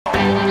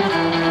Hey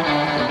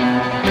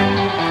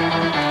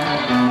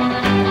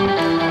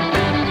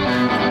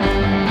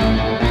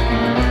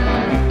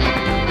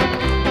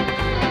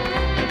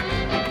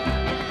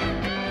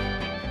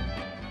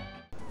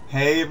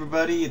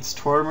everybody, it's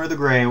Tortimer the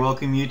Grey,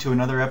 welcoming you to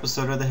another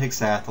episode of the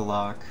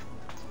Hexath'locke.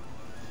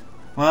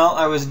 Well,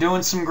 I was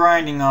doing some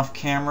grinding off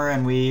camera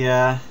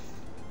and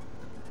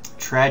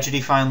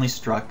tragedy finally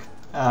struck.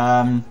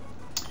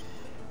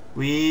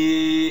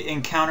 We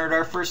encountered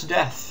our first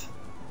death.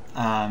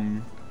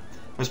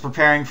 Was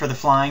preparing for the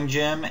flying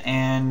gym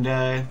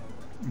and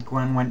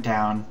Gwen went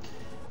down.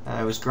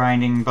 I was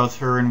grinding both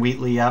her and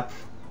Wheatley up.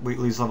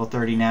 Wheatley's level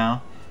 30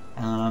 now.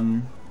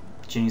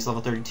 Ginny's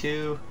level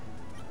 32.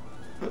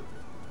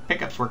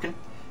 Pickup's working.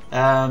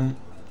 Yep,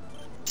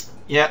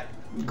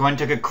 Gwen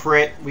took a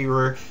crit. We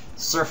were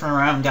surfing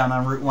around down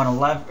on Route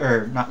 111,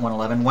 or not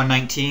 111,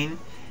 119,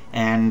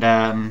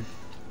 and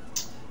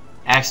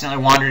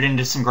accidentally wandered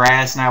into some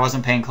grass, and I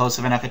wasn't paying close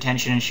enough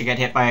attention, and she got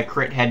hit by a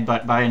crit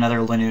headbutt by another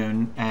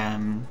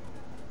Lanoon.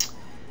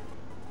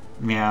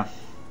 Yeah,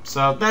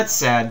 so that's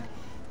sad.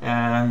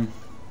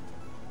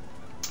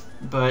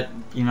 But,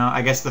 you know,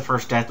 I guess the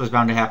first death was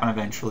bound to happen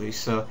eventually,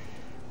 so,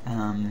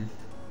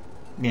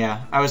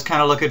 yeah, I was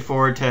kind of looking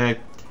forward to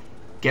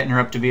getting her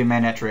up to be a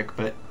Manetric,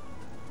 but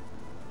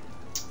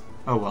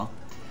oh well.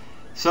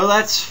 So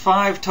that's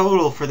 5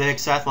 total for the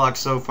Hexath'locke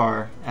so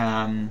far,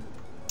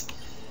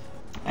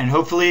 and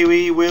hopefully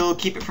we will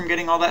keep it from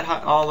getting all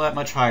that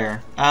much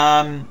higher.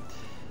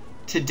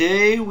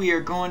 Today we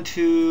are going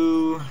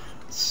to,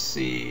 let's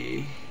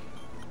see,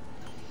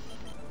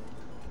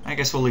 I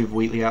guess we'll leave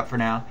Wheatley out for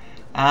now.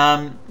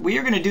 We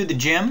are going to do the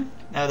gym,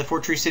 the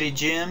Fort Tree City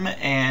gym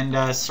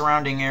and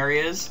surrounding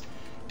areas.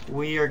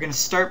 We are going to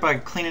start by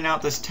cleaning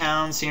out this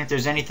town, seeing if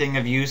there's anything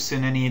of use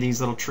in any of these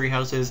little tree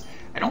houses.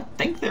 I don't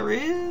think there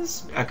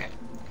is. Okay,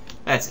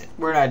 that's it.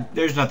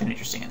 There's nothing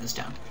interesting in this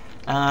town.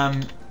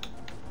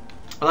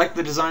 I like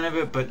the design of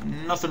it, but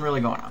nothing really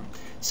going on.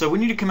 So we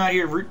need to come out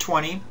here to Route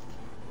 20,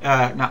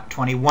 not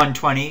 20,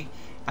 120,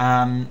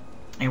 and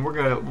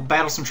we'll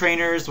battle some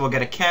trainers. We'll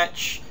get a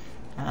catch,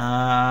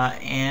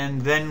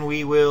 and then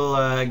we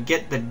will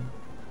get the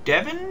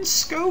Devon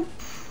scope.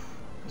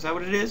 Is that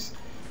what it is?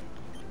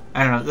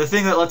 I don't know, the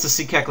thing that lets us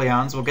see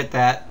Kecleons, we'll get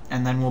that,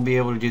 and then we'll be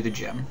able to do the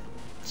gym.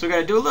 So we got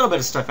to do a little bit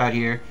of stuff out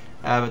here,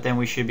 but then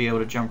we should be able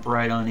to jump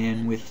right on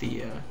in with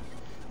the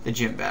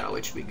gym battle,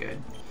 which would be good.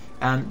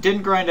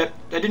 Didn't grind up.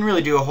 I didn't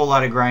really do a whole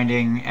lot of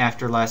grinding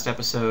after last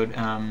episode.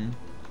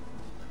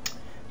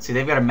 See,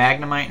 they've got a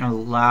Magnemite and a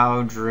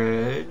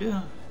Loudred.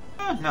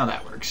 No,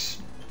 that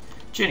works.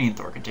 Ginny and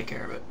Thor can take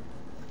care of it.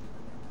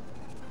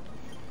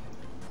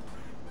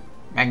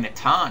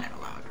 Magneton and a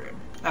Loudred.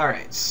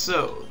 Alright,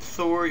 so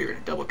Thor, you're going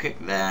to double kick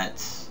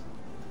that.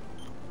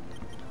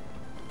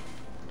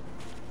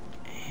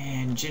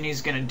 And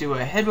Ginny's going to do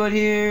a headbutt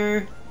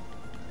here.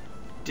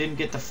 Didn't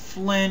get the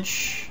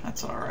flinch.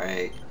 That's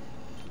alright.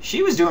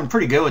 She was doing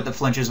pretty good with the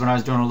flinches when I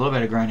was doing a little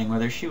bit of grinding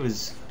with her. She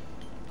was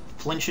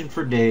flinching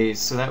for days,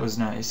 so that was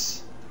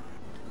nice.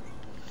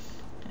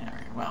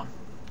 Alright, well.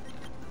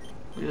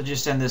 We'll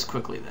just end this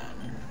quickly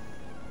then.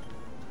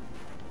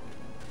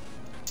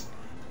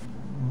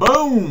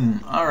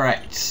 Boom!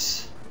 Alright.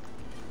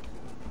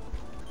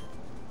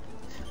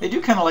 I do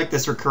kind of like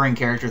this recurring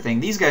character thing.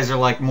 These guys are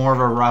like more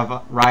of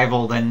a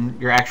rival than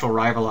your actual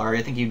rival are.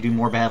 I think you do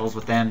more battles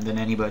with them than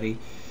anybody.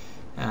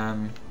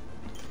 My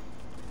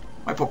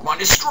Pokemon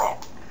is strong!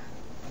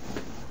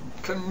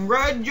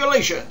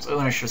 Congratulations! Oh,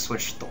 I should have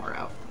switched Thor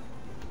out.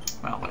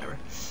 Well, whatever.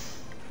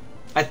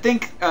 I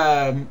think,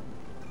 oh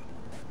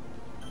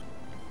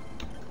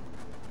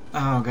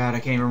god, I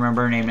can't even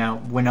remember her name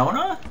now.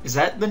 Winona? Is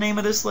that the name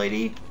of this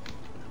lady?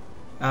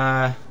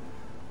 I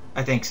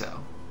think so.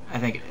 I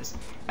think it is.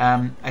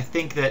 I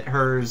think that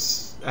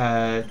hers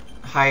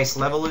highest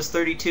level is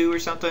 32 or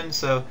something,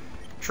 so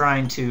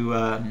trying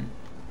to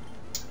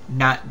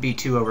not be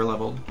too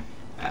over-leveled.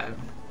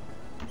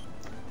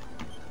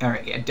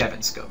 Alright, yeah,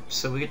 Devon Scope.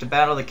 So we get to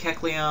battle the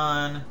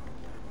Kecleon.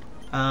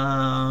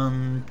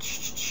 No,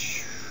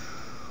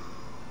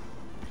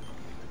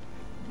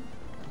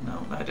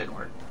 that didn't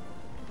work.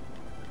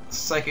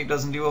 Psychic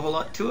doesn't do a whole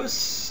lot to us,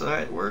 so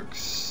that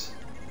works.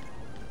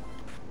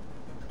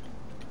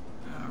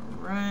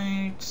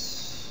 Alright.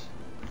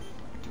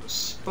 Do a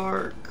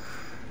Spark.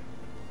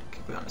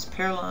 Kecleon is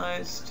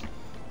paralyzed.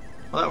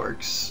 Well, that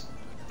works.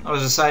 I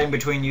was deciding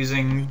between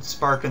using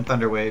Spark and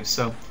Thunder Wave,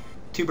 so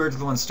 2 birds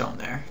with 1 stone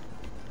there.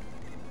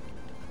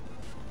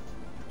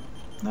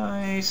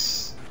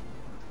 Nice.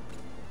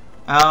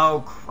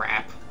 Oh,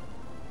 crap.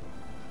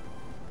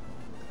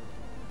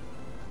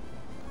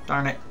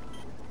 Darn it.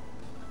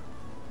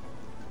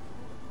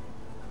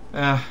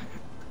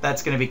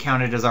 That's going to be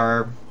counted as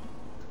our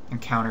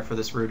encounter for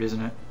this route,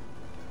 isn't it?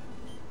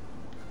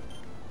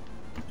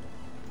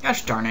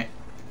 Gosh darn it.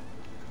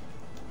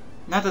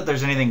 Not that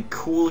there's anything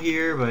cool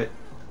here, but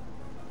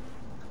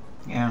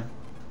yeah,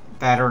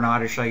 bad or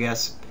not-ish, I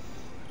guess.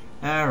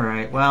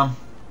 Alright, well,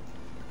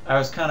 I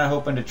was kind of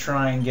hoping to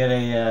try and get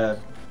a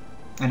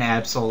an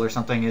Absol or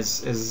something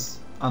as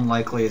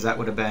unlikely as that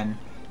would have been.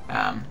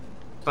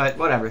 But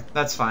whatever,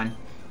 that's fine.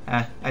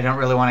 I don't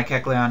really want a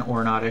Kecleon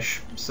or an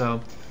Oddish,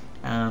 so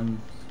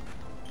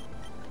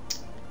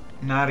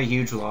not a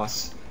huge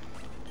loss.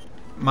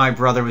 My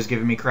brother was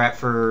giving me crap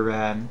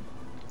for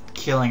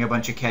killing a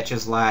bunch of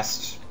catches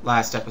last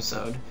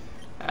episode,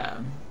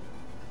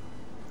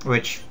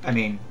 which, I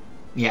mean,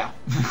 yeah.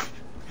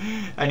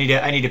 I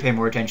need to pay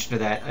more attention to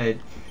that.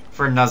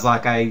 For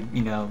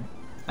Nuzlocke,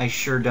 I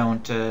sure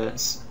don't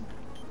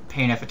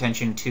pay enough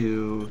attention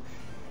to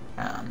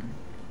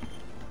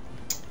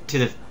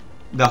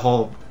the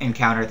whole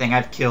encounter thing.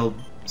 I've killed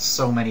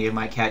so many of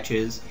my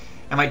catches,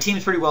 and my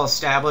team's pretty well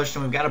established,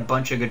 and we've got a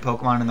bunch of good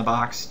Pokemon in the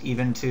box,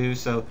 even too.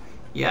 So,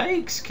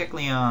 yikes,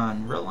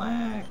 Kecleon,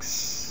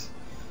 relax.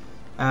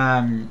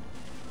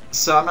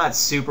 So I'm not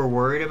super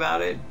worried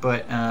about it,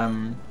 but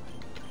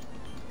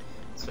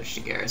switch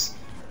to Garrus.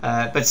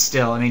 But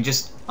still, I mean,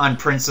 just on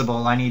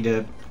principle, I need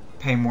to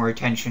pay more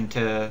attention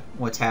to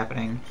what's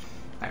happening.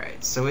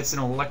 Alright, so it's an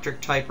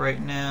electric type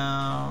right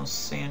now.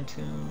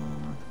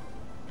 Sandtomb.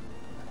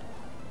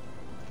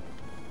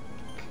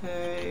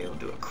 Okay, we'll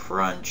do a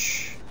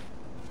crunch.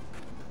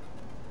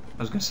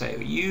 I was going to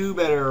say, you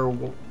better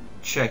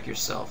check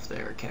yourself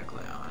there,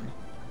 Kecleon.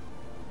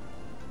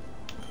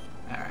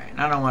 Alright,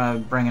 I don't want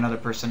to bring another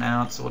person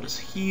out, so we'll just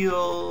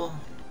heal.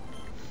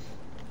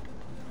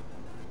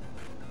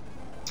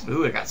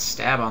 Ooh, I got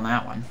stab on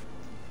that one.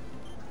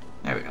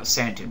 There we go,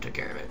 Sandtomb took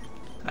care of it.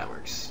 That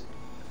works.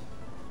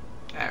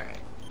 Alright,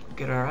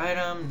 get our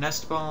item,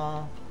 Nest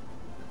Ball.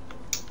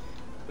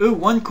 Ooh,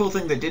 one cool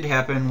thing that did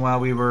happen while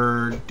we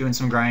were doing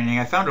some grinding,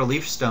 I found a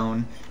Leaf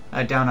Stone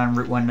down on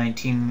Route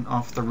 119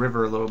 off the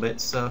river a little bit,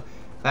 so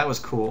that was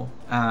cool.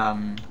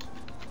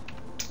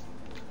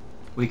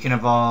 We can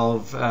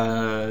evolve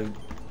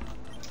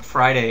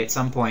Friday at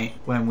some point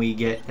when we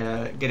get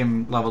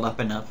him leveled up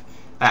enough.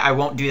 I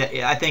won't do that.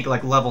 I think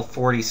like level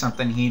 40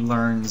 something he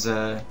learns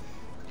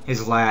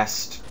his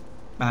last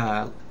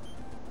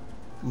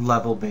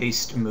level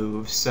based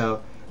move,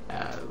 so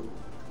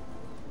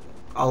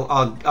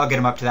I'll get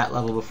him up to that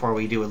level before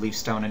we do a Leaf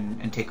Stone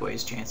and take away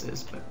his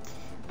chances.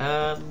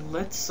 But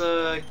let's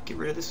get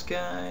rid of this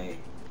guy.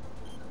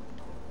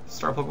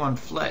 Star Pokemon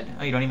fled.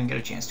 Oh, you don't even get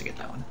a chance to get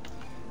that one.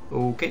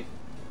 Okay.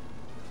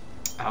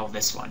 Oh,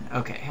 this one.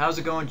 Okay, how's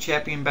it going,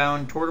 Champion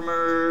Bound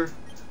Tortimer?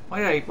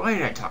 Why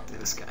did I talk to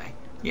this guy?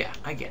 Yeah,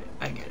 I get it.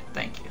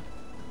 Thank you.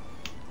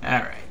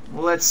 Alright,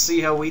 well, let's see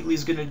how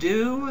Wheatley's gonna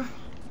do.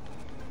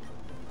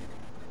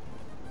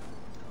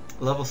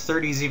 Level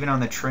 30's even on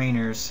the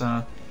trainers,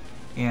 so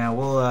yeah,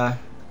 we'll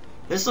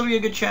this will be a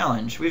good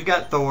challenge. We've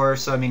got Thor,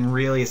 so I mean,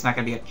 really, it's not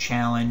gonna be a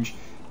challenge,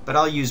 but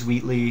I'll use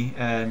Wheatley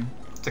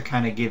to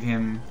kind of give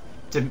him,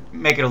 to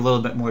make it a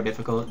little bit more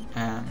difficult,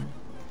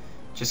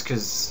 just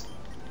because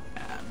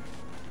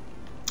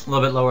a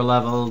little bit lower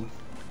level,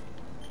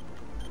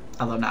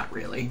 although not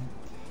really.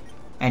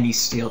 And he's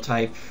Steel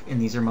type, and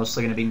these are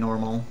mostly going to be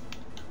normal,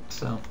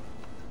 so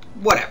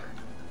whatever.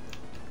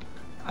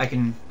 I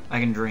can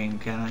dream,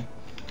 can I?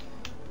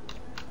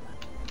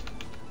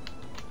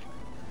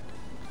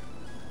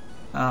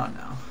 Oh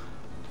no,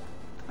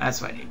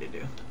 that's what I need to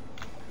do.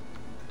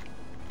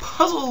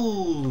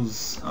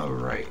 Puzzles. All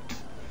right.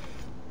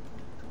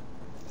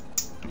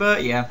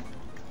 But yeah,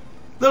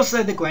 little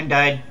sad that Gwen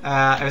died.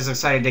 I was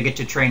excited to get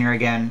to train her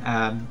again.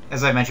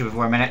 As I mentioned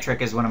before, Manectric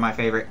is one of my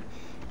favorite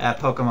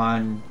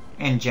Pokemon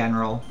in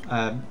general.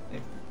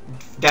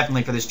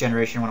 Definitely for this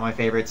generation, one of my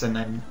favorites. And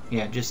then,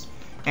 yeah, just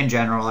in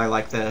general, I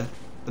like the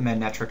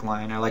Manectric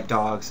line. I like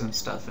dogs and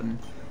stuff, and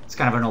it's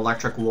kind of an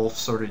electric wolf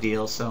sort of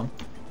deal, so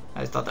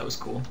I thought that was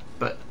cool.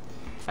 But,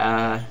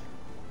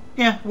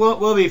 yeah,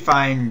 we'll be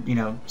fine, you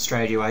know,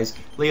 strategy-wise.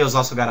 Leo's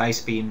also got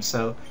Ice Beam,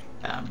 so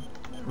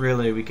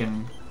really we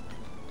can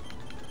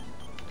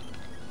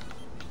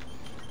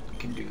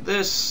do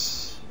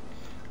this.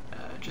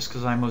 Just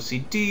because I'm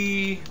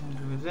OCD,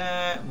 we'll do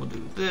that. We'll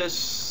do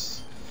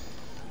this.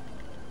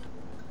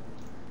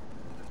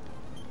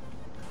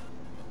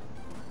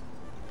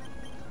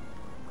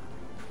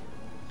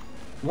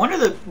 One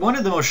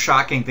of the most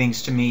shocking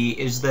things to me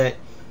is that,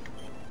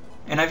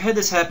 and I've had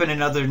this happen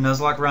in other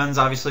Nuzlocke runs,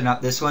 obviously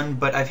not this one,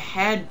 but I've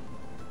had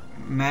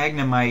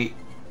Magnemite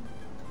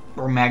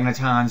or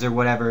Magnetons or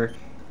whatever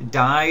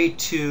die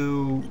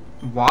to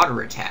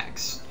water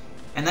attacks.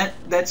 And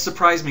that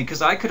surprised me,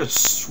 because I could have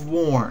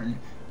sworn,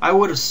 I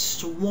would have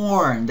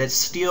sworn that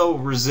Steel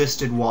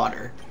resisted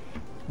water.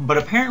 But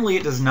apparently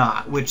it does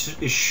not,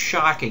 which is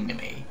shocking to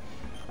me.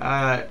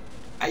 I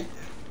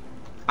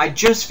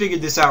just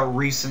figured this out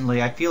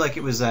recently. I feel like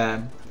it was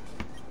I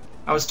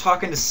was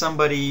talking to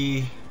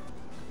somebody,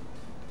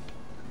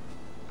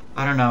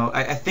 I don't know,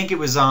 I think it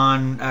was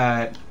on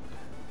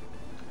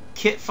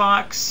Kit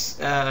Fox.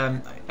 I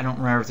don't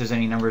remember if there's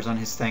any numbers on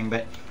his thing,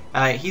 but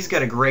he's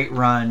got a great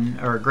run,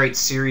 or a great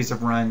series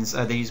of runs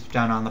that he's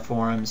done on the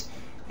forums,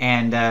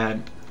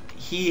 and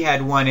he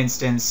had one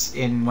instance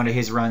in one of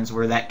his runs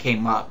where that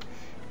came up,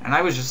 and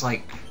I was just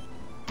like,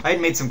 I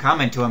had made some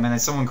comment to him, and then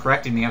someone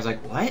corrected me. I was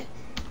like, what?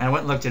 And I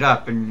went and looked it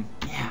up, and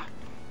yeah,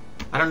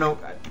 I don't know.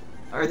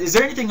 is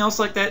there anything else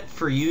like that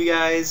for you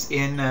guys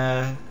in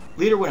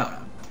Leader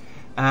Winona?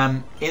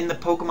 In the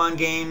Pokemon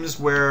games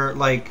where,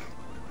 like,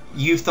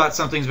 you've thought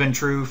something's been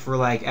true for,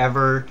 like,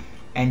 ever,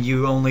 and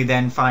you only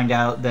then find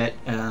out that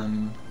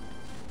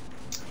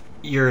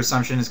your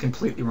assumption is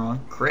completely wrong.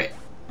 Crit.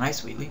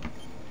 Nice, Wheatley.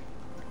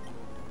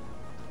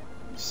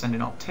 Send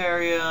in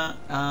Altaria.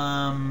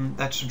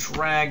 That's a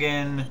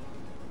dragon.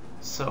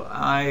 So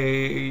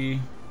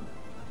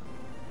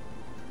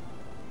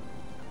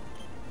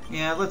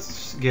yeah,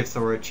 let's give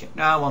Thor a chance.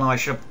 No, well, no, I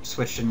should have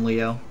switched in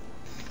Leo.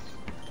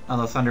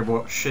 Although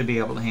Thunderbolt should be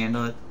able to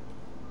handle it.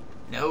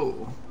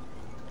 No.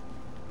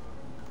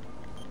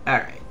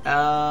 Alright,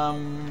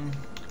 then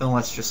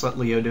let's just let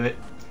Leo do it.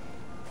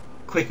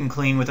 Quick and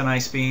clean with an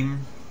Ice Beam.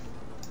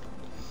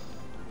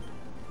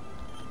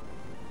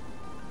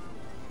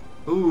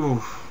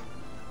 Ooh.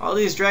 All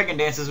these Dragon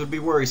Dances would be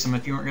worrisome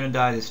if you weren't going to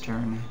die this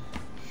turn.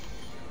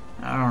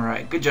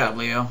 Alright, good job,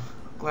 Leo.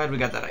 Glad we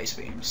got that Ice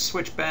Beam.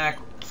 Switch back.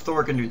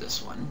 Thor can do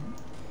this one.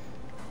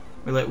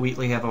 We let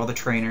Wheatley have all the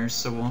trainers,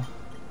 so we'll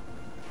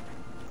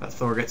let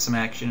Thor get some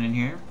action in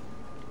here.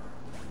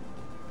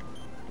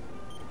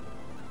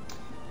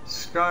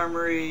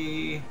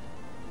 Skarmory.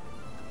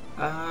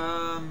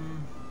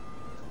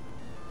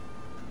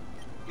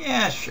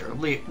 Yeah, sure.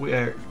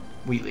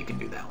 Wheatley can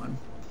do that one.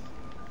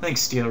 I think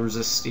Steel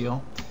resists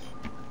Steel.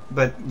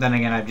 But then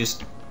again, I've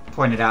just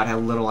pointed out how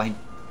little I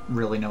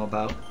really know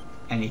about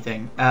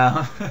anything.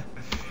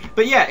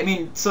 But yeah, I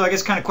mean, so I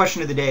guess kind of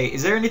question of the day,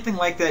 is there anything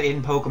like that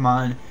in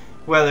Pokemon,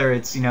 whether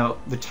it's, you know,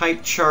 the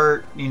type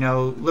chart, you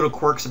know, little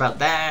quirks about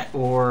that,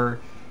 or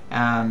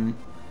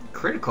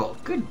critical?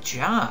 Good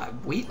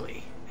job,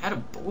 Wheatley.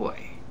 Attaboy.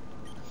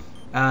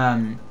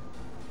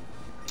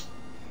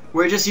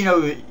 Where just, you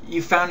know,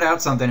 you found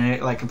out something and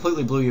it, like,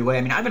 completely blew you away.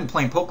 I mean, I've been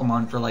playing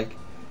Pokemon for, like,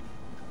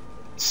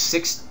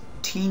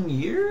 16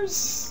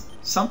 years?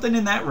 Something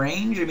in that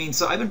range. I mean,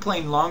 so I've been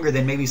playing longer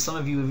than maybe some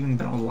of you have even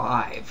been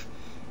alive.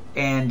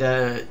 And,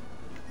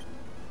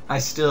 I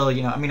still,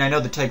 you know, I mean, I know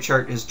the type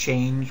chart has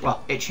changed.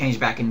 Well, it changed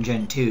back in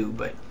Gen 2,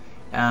 but,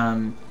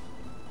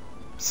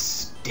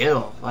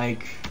 still,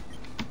 like,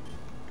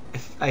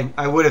 if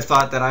I would have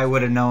thought that I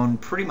would have known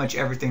pretty much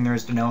everything there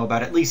is to know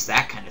about at least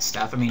that kind of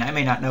stuff. I mean, I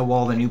may not know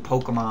all the new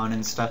Pokemon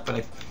and stuff,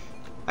 but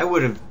I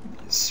would have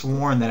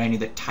sworn that I knew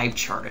the type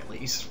chart at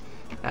least.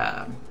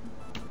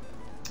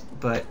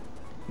 But,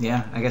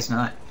 yeah, I guess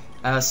not.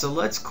 So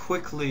let's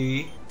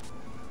quickly...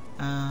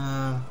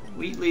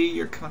 Wheatley,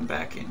 you're coming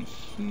back in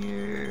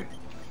here.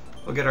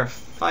 We'll get our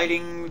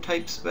fighting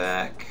types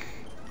back.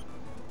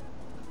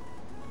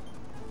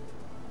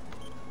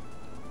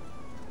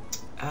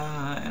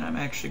 And I'm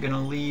actually going to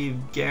leave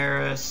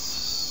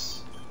Garrus,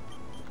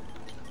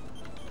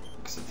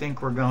 because I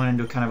think we're going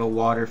into kind of a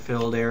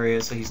water-filled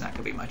area, so he's not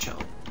going to be much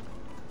help.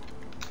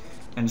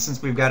 And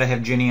since we've got to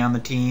have Ginny on the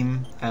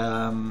team,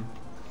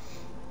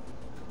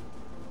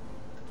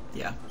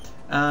 yeah.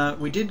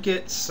 We did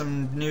get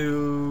some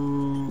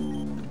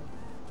new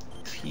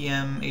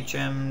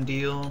TM-HM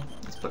deal.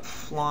 Let's put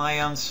Fly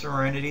on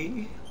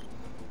Serenity.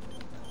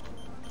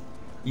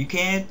 You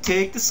can't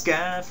take the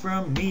sky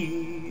from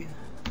me.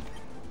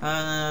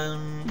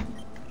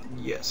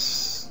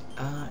 Yes.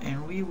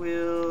 And we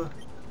will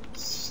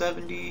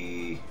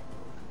 70.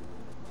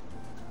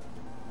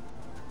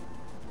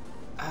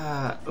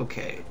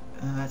 Okay.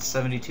 That's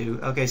 72.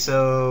 Okay,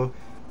 so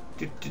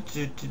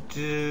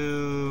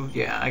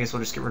yeah, I guess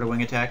we'll just get rid of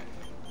Wing Attack.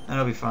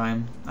 That'll be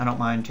fine. I don't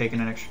mind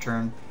taking an extra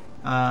turn.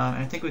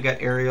 And I think we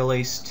got Aerial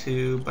Ace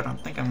too, but I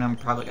think I'm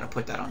probably going to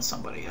put that on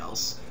somebody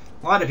else.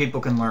 A lot of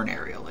people can learn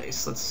Aerial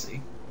Ace. Let's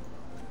see.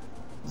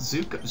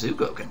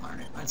 Zuko can learn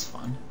it. That's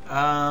fun.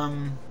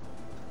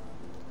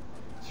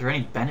 Is there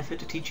any benefit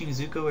to teaching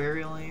Zuko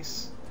Aerial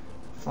Ace?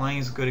 Flying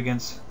is good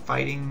against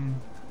fighting.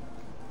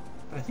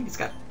 But I think it's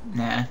got...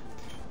 Nah.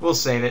 We'll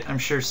save it. I'm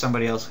sure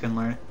somebody else can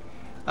learn it.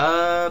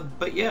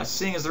 But yeah,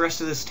 seeing as the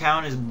rest of this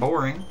town is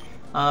boring,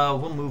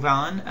 we'll move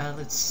on.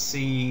 Let's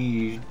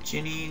see,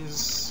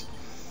 Ginny's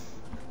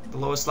the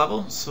lowest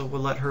level, so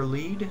we'll let her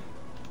lead.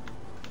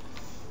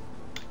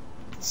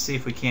 Let's see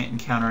if we can't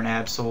encounter an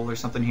Absol or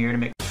something here to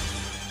make...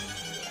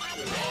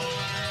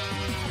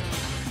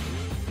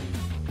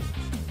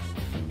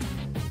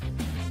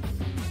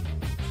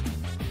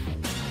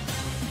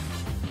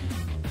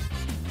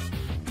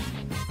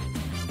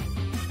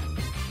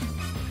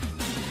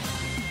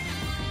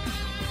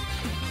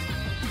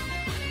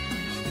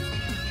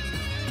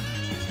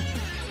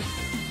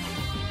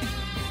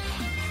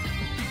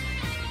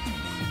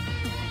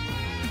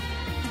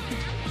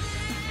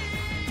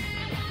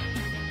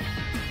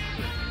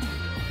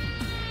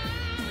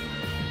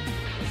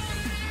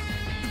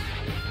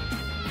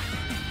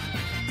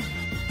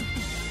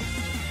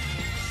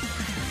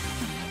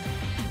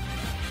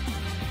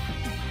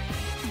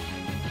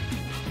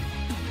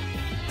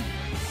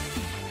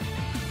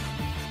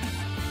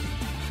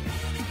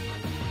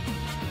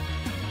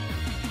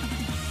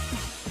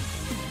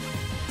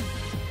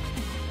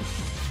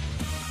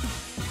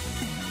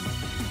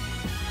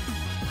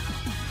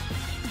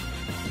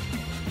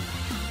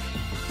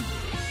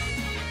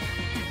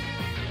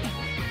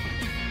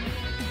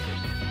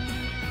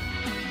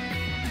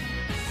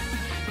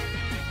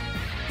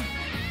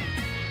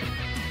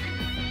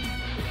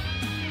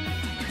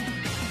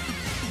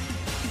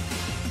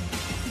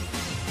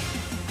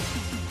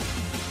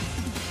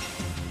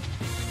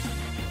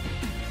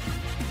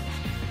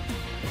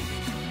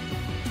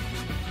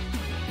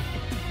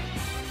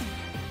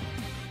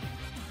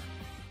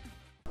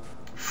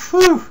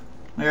 Whew!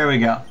 There we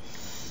go.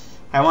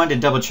 I wanted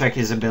to double check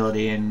his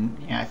ability, and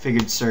yeah, I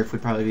figured Surf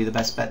would probably be the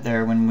best bet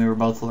there when we were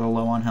both a little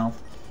low on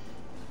health.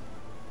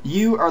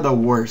 You are the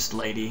worst,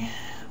 lady.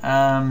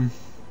 Alright.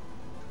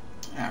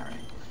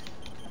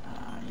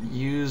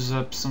 Use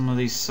up some of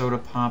these soda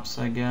pops,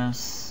 I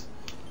guess.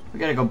 We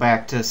gotta go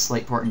back to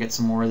Slateport and get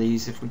some more of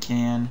these if we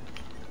can.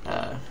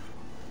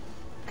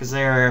 Because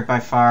they are by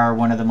far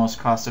one of the most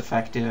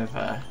cost-effective...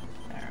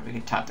 we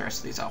can top the rest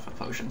of these off with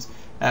potions.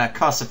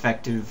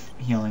 Cost-effective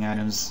healing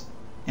items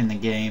in the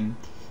game.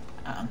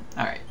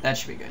 Alright, that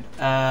should be good.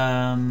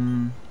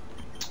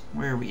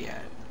 Where are we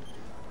at?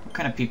 What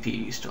kind of PP do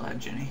you still have,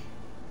 Ginny?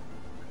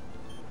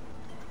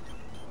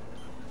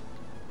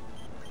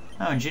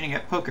 Oh, and Ginny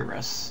got Poker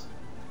Rust.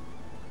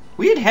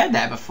 We had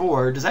that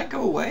before. Does that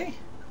go away?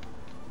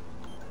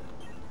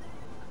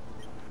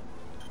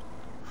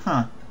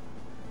 Huh.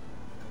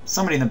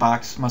 Somebody in the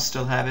box must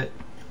still have it.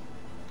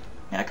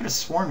 Yeah, I could have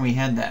sworn we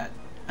had that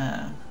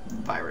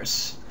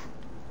virus.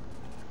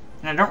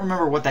 And I don't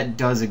remember what that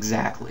does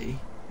exactly.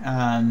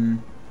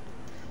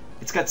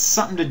 It's got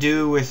something to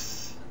do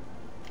with...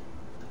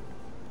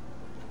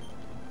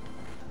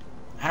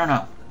 I don't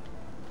know.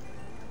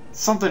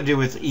 Something to do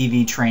with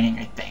EV training,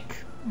 I think.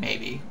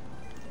 Maybe.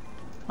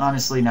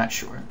 Honestly, not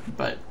sure.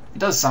 But it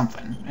does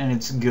something, and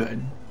it's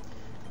good.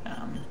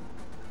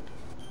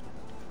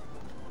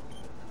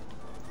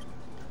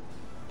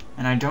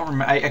 And I don't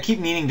remember... I keep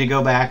meaning to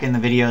go back in the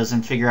videos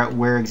and figure out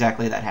where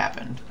exactly that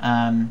happened.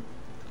 I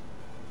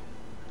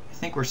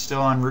think we're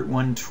still on Route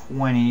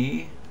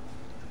 120.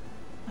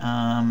 But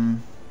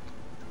I'm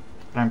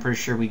pretty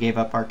sure we gave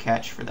up our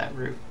catch for that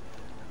route.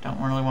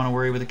 Don't really want to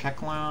worry with the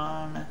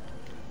Kecklon.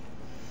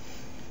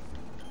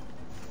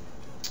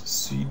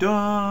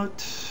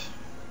 C-Dot.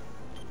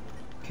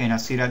 Okay, now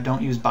C-Dot,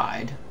 don't use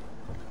Bide.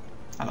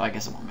 Although I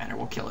guess it won't matter.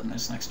 We'll kill it in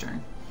this next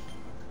turn.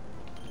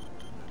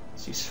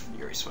 Let's use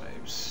Fury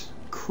Swipes.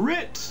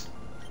 Crit!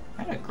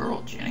 I had a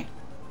girl, Jenny.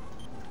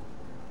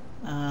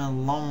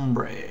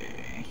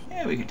 Lombre.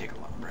 Yeah, we can take a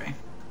Lombre.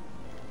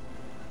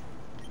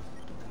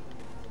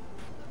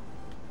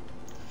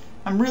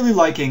 I'm really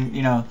liking,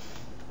 you know,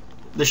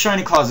 the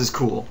Shiny Claws is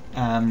cool.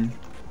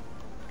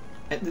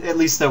 At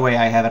least the way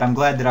I have it. I'm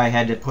glad that I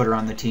had to put her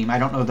on the team. I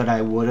don't know that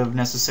I would have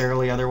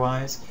necessarily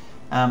otherwise.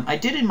 I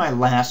did in my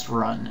last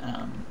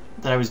run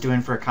that I was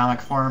doing for a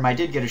comic forum. I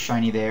did get a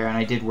Shiny there, and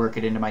I did work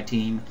it into my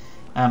team.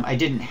 I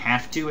didn't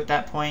have to at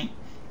that point,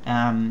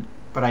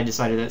 but I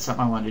decided that's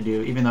something I wanted to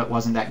do, even though it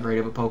wasn't that great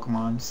of a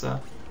Pokemon.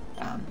 So,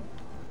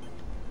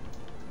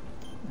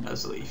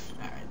 Nuzleaf.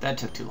 Alright, that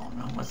took too long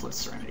though. Let's let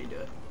Serenity do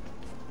it.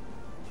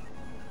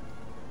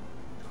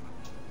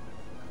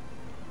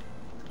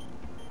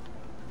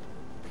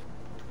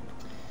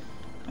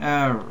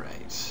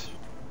 Alright.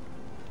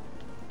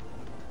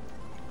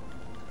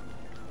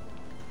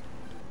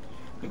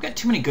 We've got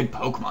too many good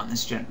Pokemon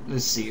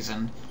this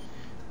season.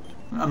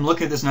 I'm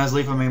looking at this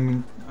Nuzleaf. I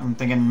mean, I'm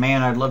thinking,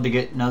 man, I'd love to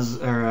get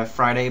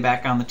Friday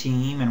back on the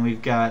team, and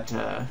we've got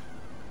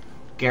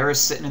Garrus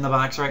sitting in the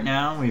box right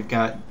now. We've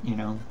got, you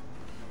know,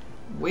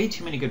 way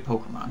too many good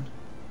Pokemon.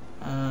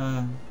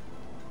 Man,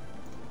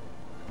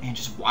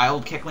 just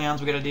wild Kecleons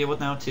we got to deal with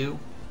now too.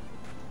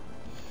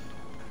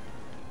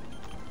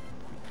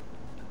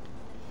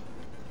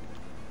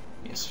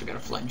 Yes, we got a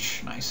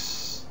flinch.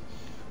 Nice.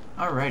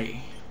 Alrighty.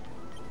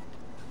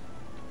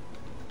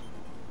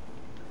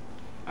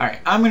 Alright,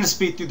 I'm going to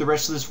speed through the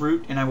rest of this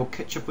route, and I will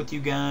catch up with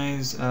you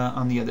guys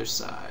on the other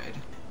side.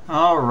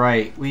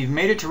 Alright, we've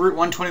made it to Route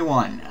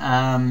 121.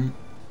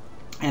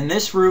 And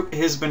this route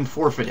has been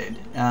forfeited.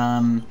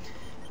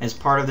 As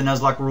part of the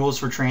Nuzlocke rules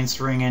for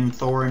transferring in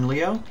Thor and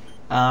Leo,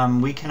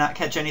 we cannot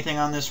catch anything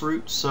on this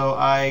route, so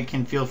I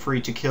can feel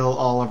free to kill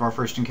all of our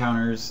first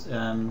encounters,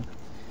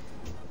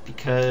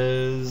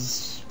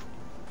 because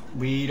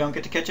we don't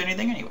get to catch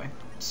anything anyway.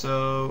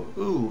 So,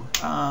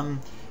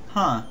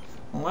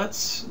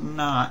 let's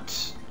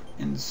not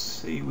and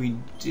say we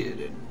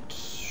didn't,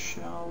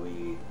 shall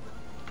we?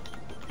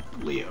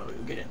 Leo,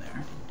 get in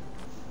there.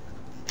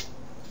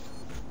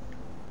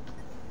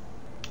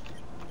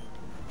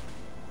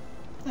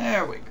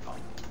 There we go.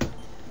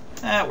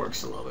 That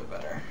works a little bit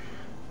better.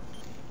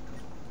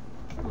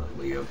 Let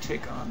Leo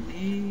take on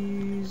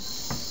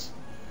these.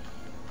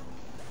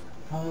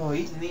 Oh,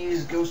 eating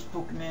these ghost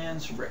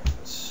Pokemons for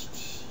breakfast.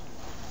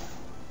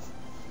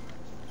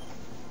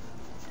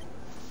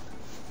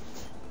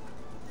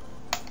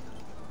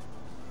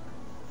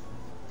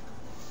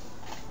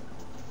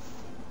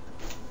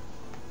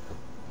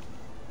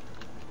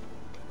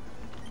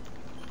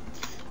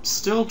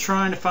 Still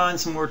trying to find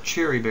some more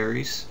cherry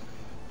berries.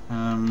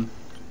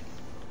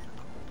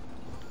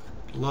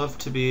 Love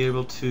to be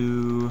able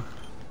to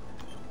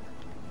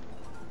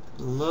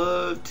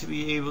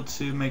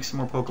make some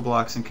more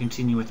Pokeblocks and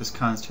continue with this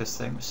contest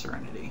thing with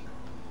Serenity.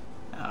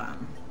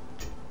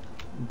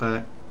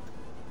 But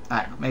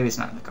I don't know, maybe it's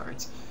not in the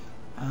cards.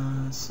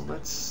 So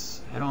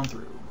let's head on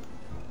through.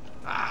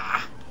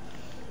 I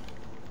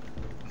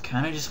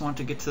kinda just want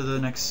to get to the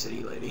next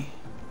city, lady.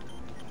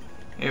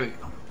 Here we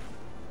go.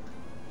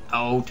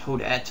 Oh,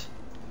 Toadette.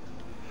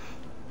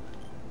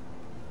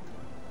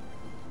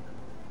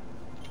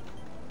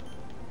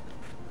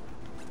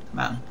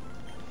 Man,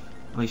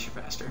 at least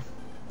you're faster.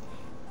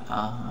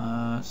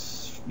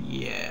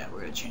 Yeah,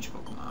 we're gonna change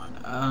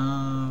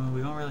Pokemon.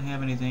 We don't really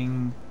have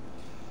anything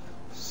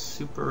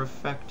super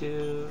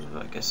effective.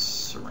 I guess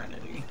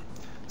Serenity.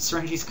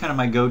 Serenity's kind of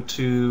my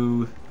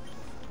go-to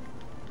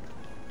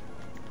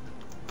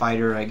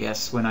fighter, I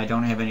guess, when I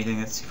don't have anything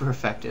that's super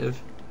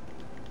effective.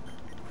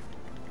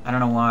 I don't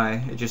know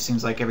why. It just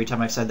seems like every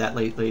time I've said that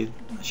lately,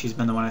 she's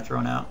been the one I've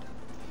thrown out.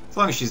 As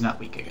long as she's not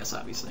weak, I guess,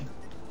 obviously.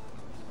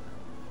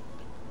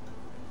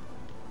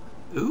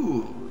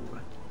 Ooh.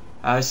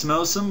 I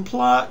smell some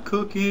plot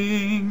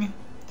cooking.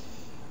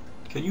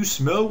 Can you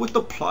smell what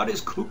the plot is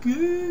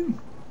cooking?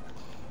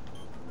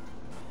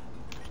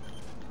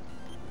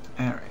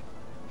 Alright.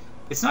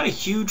 It's not a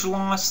huge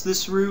loss,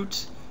 this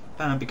route,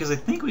 because I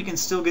think we can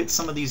still get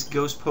some of these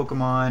ghost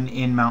Pokemon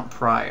in Mount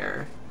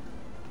Prior.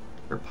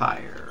 Or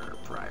Pyre, or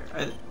Prior.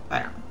 I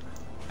don't know.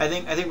 I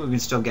think we can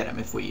still get them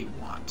if we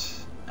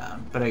want.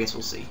 But I guess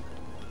we'll see.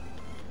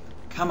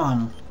 Come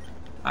on.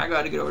 I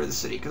gotta get over to the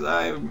city, because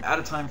I'm out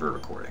of time for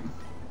recording.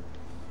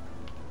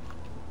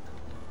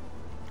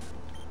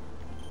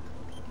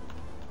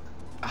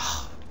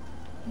 Ugh.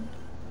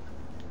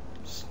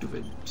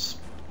 Stupid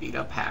speed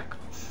up hack.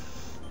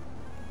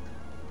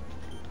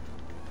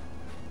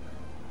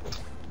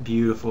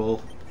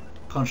 Beautiful.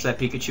 Punch that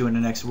Pikachu in the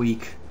next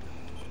week.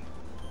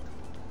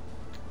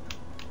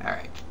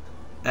 Alright.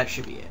 That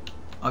should be it.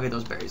 I'll get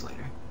those berries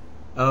later.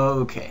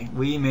 Okay,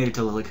 we made it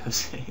to Lilico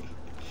City.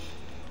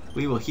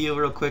 We will heal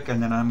real quick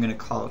and then I'm going to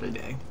call it a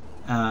day.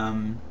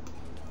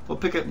 We'll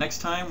pick up next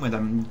time with,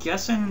 I'm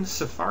guessing,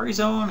 Safari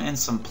Zone and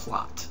some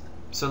plot.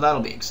 So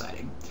that'll be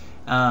exciting.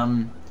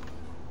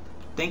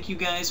 Thank you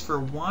guys for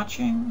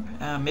watching.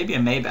 Maybe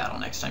a May battle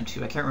next time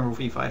too. I can't remember if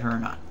we fight her or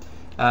not.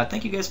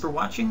 Thank you guys for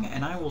watching,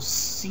 and I will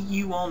see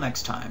you all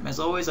next time. As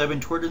always, I've been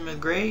Tortimer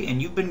Gray,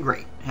 and you've been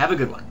great. Have a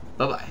good one.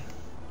 Bye-bye.